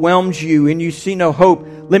overwhelms you and you see no hope,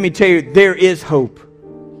 let me tell you, there is hope.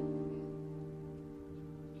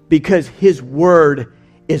 Because His Word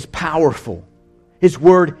is powerful. His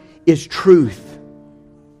Word is truth.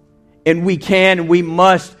 And we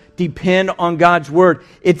must depend on God's Word.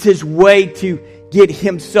 It's His way to get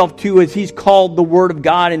Himself to us. He's called the Word of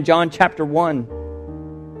God in John chapter 1.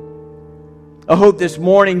 I hope this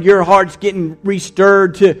morning your heart's getting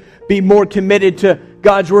restirred to be more committed to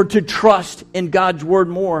God's Word, to trust in God's Word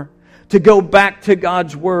more, to go back to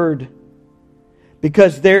God's Word.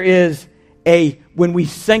 Because there is when we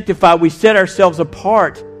sanctify, we set ourselves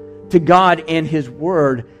apart to God and His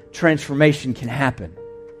Word, transformation can happen.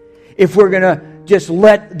 If we're going to just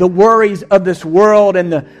let the worries of this world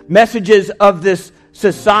and the messages of this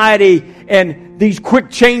society and these quick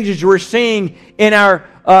changes we're seeing in our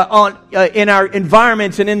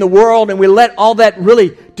environments and in the world, and we let all that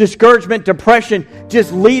really discouragement, depression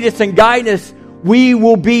just lead us and guide us, we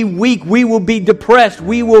will be weak, we will be depressed,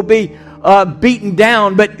 we will be beaten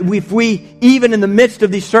down. But if we, even in the midst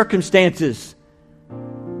of these circumstances,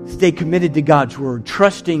 stay committed to God's Word,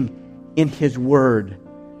 trusting in His Word,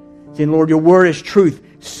 saying, Lord, Your Word is truth.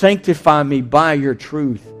 Sanctify me by Your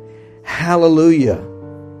truth. Hallelujah.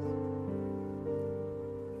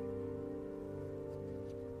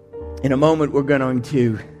 In a moment, we're going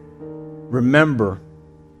to remember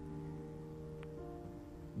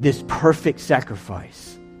this perfect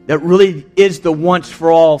sacrifice that really is the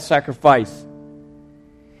once-for-all sacrifice.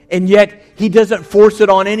 And yet, He doesn't force it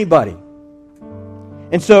on anybody.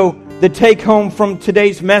 And so, the take-home from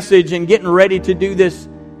today's message and getting ready to do this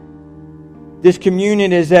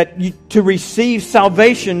communion is that to receive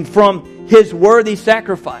salvation from His worthy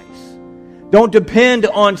sacrifice. Don't depend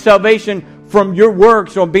on salvation from your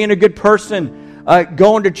works, or being a good person,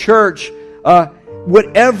 going to church.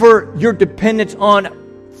 Whatever your dependence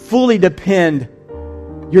on, fully depend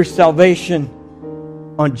your salvation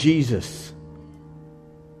on Jesus.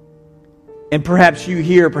 And perhaps you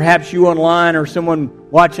here, perhaps you online, or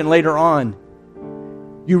someone watching later on,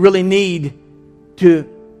 you really need to,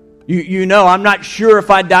 I'm not sure if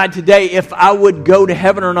I died today, if I would go to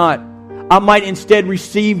heaven or not. I might instead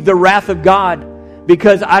receive the wrath of God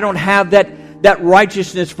because I don't have that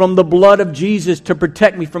righteousness from the blood of Jesus to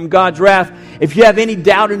protect me from God's wrath. If you have any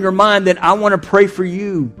doubt in your mind, then I want to pray for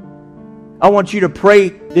you. I want you to pray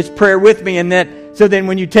this prayer with me, and so then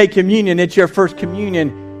when you take communion, it's your first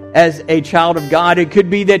communion as a child of God. It could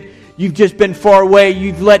be that you've just been far away.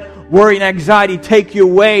 You've let worry and anxiety take you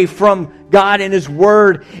away from God and His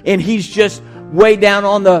Word, and He's just way down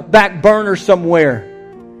on the back burner somewhere.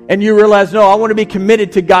 And you realize, no, I want to be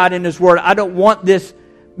committed to God and His Word. I don't want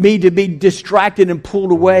me to be distracted and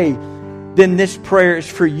pulled away. Then this prayer is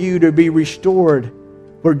for you to be restored,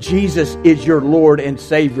 where Jesus is your Lord and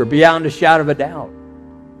Savior, beyond a shadow of a doubt.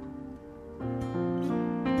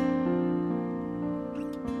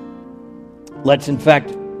 Let's, in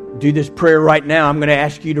fact, do this prayer right now. I'm going to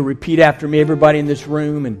ask you to repeat after me, everybody in this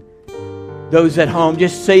room and those at home.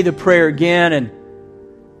 Just say the prayer again, and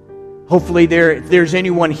hopefully if there's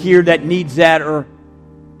anyone here that needs that or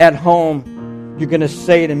at home, you're going to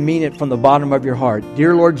say it and mean it from the bottom of your heart.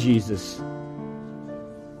 Dear Lord Jesus,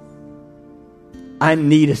 I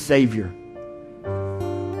need a Savior.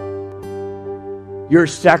 Your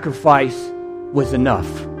sacrifice was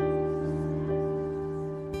enough.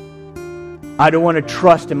 I don't want to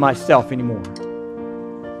trust in myself anymore.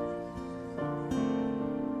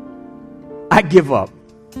 I give up.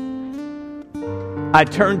 I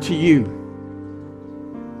turn to You.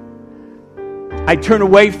 I turn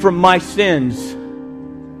away from my sins.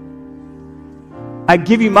 I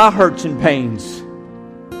give You my hurts and pains.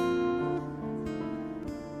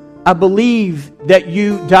 I believe that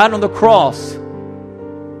You died on the cross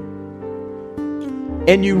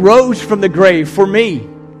and You rose from the grave for me,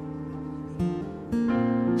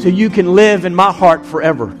 so You can live in my heart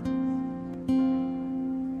forever.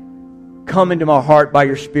 Come into my heart by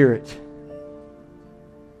Your Spirit.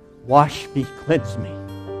 Wash me, cleanse me.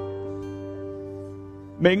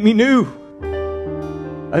 Make me new.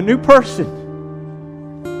 A new person.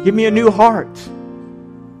 Give me a new heart.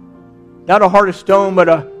 Not a heart of stone, but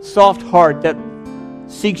a soft heart that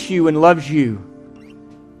seeks You and loves You.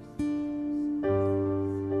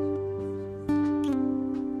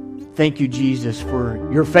 thank you, Jesus, for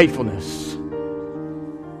your faithfulness.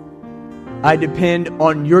 I depend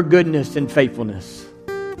on your goodness and faithfulness.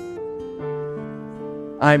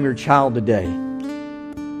 I am your child today.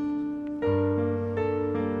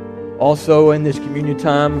 Also, in this communion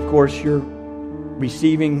time, of course, you're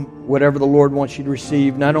receiving whatever the Lord wants you to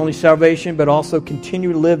receive. Not only salvation, but also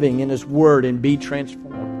continue living in His Word and be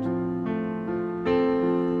transformed.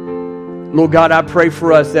 Lord God, I pray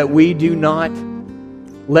for us that we do not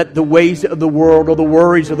let the ways of the world or the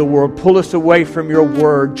worries of the world pull us away from your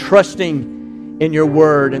Word, trusting in your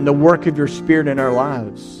Word and the work of your Spirit in our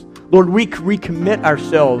lives. Lord, we recommit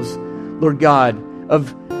ourselves, Lord God,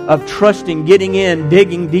 of trusting, getting in,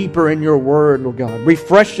 digging deeper in your Word, Lord God.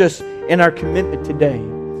 Refresh us in our commitment today.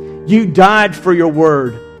 You died for your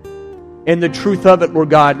Word and the truth of it, Lord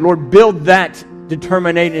God. Lord, build that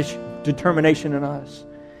determination in us,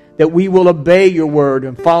 that we will obey your Word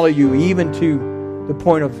and follow you even to the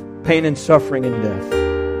point of pain and suffering and death.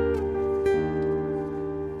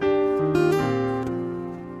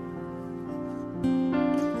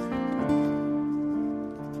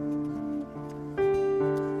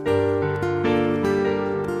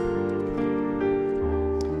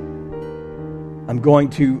 I'm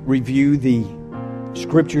going to review the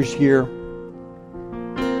scriptures here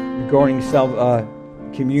regarding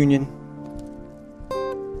communion.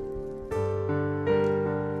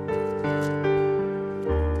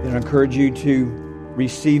 And I encourage you to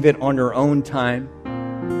receive it on your own time.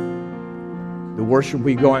 The worship will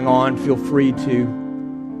be going on. Feel free to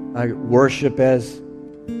worship as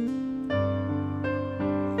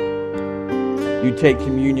you take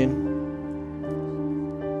communion.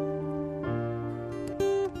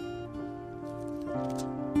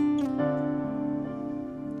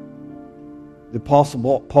 The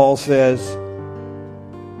Apostle Paul says,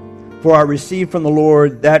 "For I received from the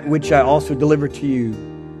Lord that which I also delivered to you,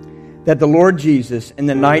 that the Lord Jesus, in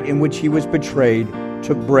the night in which he was betrayed,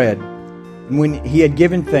 took bread. And when he had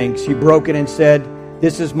given thanks, he broke it and said,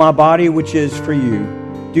 'This is my body which is for you.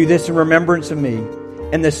 Do this in remembrance of me.'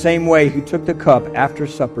 In the same way he took the cup after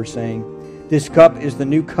supper, saying, 'This cup is the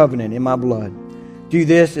new covenant in my blood. Do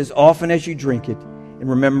this as often as you drink it in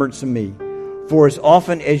remembrance of me. For as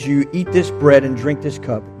often as you eat this bread and drink this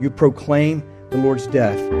cup, you proclaim the Lord's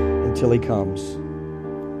death until he comes.'"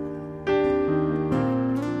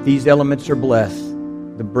 These elements are blessed,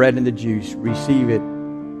 the bread and the juice. Receive it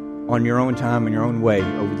on your own time and your own way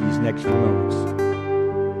over these next few moments.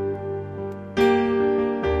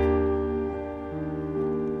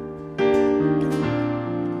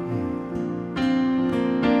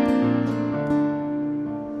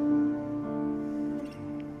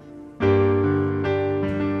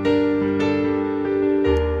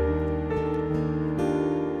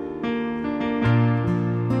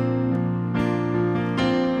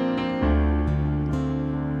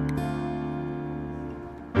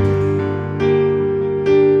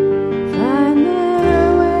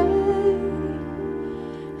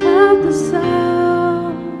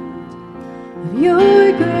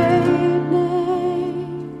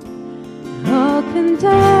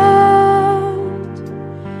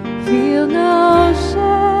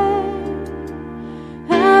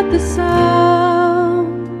 Greatness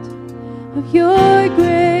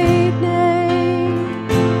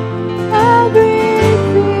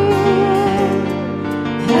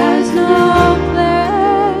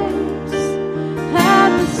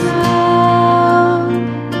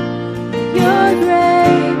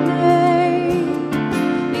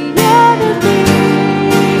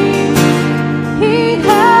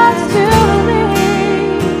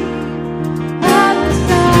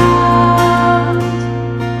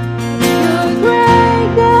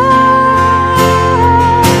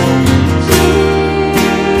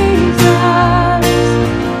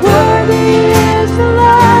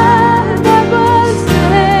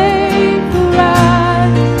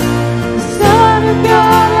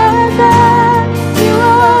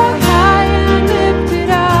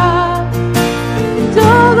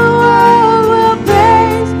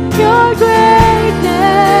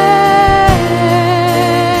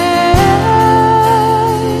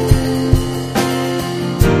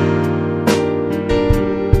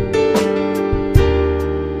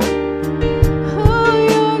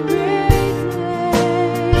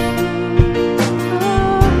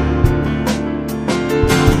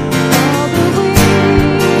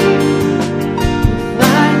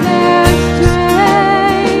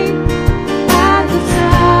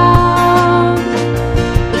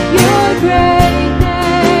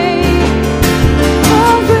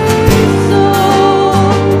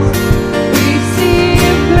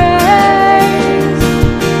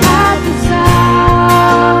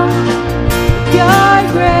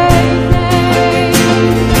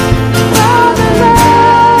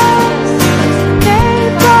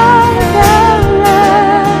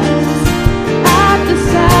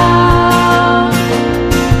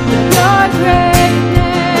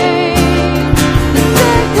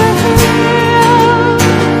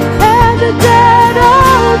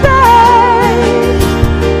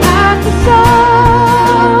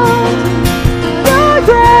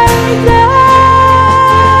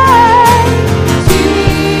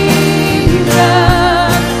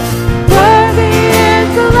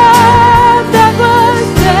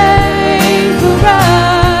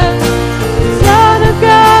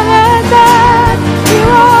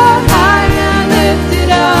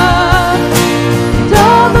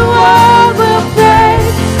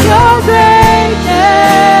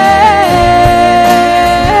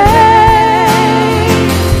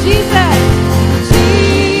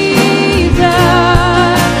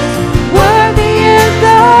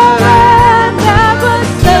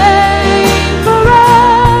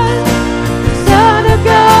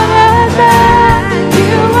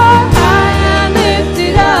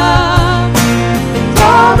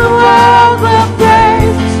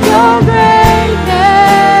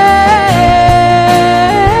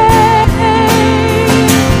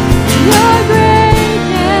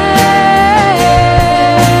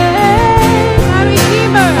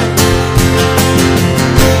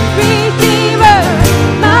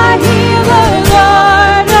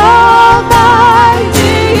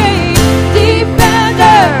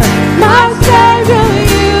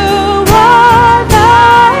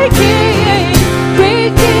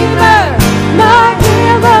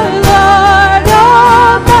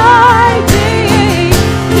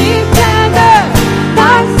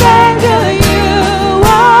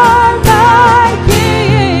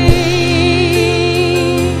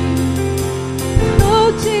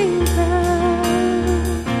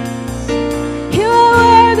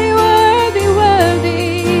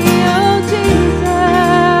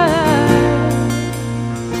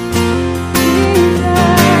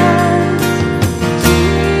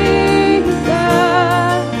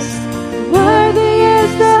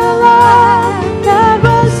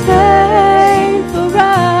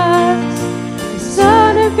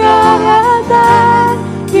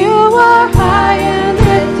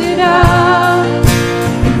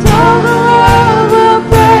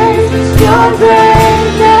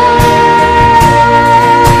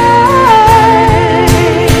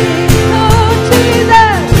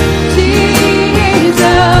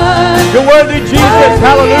You're worthy, Jesus.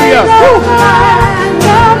 Hallelujah.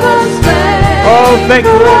 Oh, thank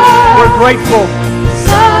you, Lord. We're grateful.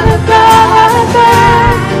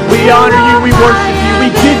 We honor you. We worship you.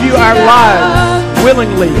 We give you our lives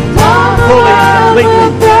willingly, fully, completely.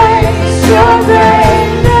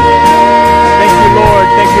 Thank you, Lord.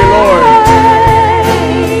 Thank you, Lord.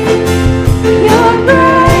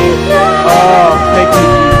 Oh, thank you,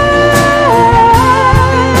 Jesus.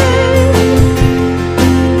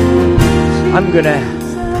 I'm going to,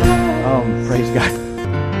 praise God.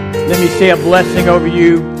 Let me say a blessing over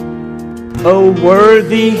you. O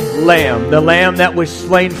worthy Lamb, the Lamb that was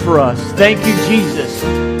slain for us. Thank you, Jesus,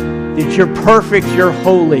 that you're perfect, you're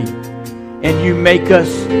holy, and you make us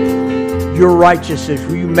your righteousness.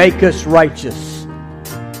 You make us righteous.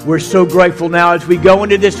 We're so grateful now as we go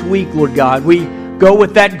into this week, Lord God. We go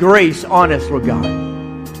with that grace on us, Lord God,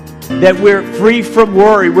 that we're free from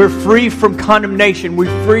worry, we're free from condemnation,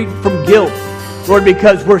 we're free from guilt, Lord,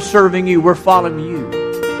 because we're serving you, we're following you.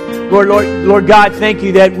 Lord God, thank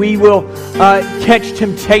you that we will catch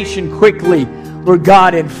temptation quickly, Lord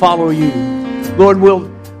God, and follow you. Lord, we'll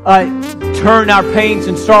turn our pains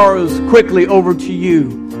and sorrows quickly over to you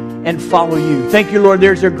and follow you. Thank you, Lord,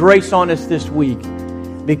 there's a grace on us this week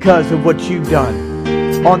because of what you've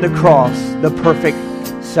done on the cross, the perfect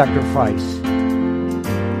sacrifice.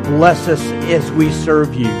 Bless us as we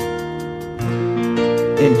serve you.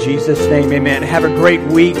 In Jesus' name, amen. Have a great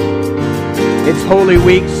week. It's Holy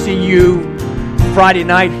Week. See you Friday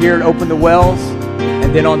night here at Open the Wells,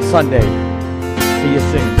 and then on Sunday. See you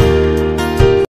soon.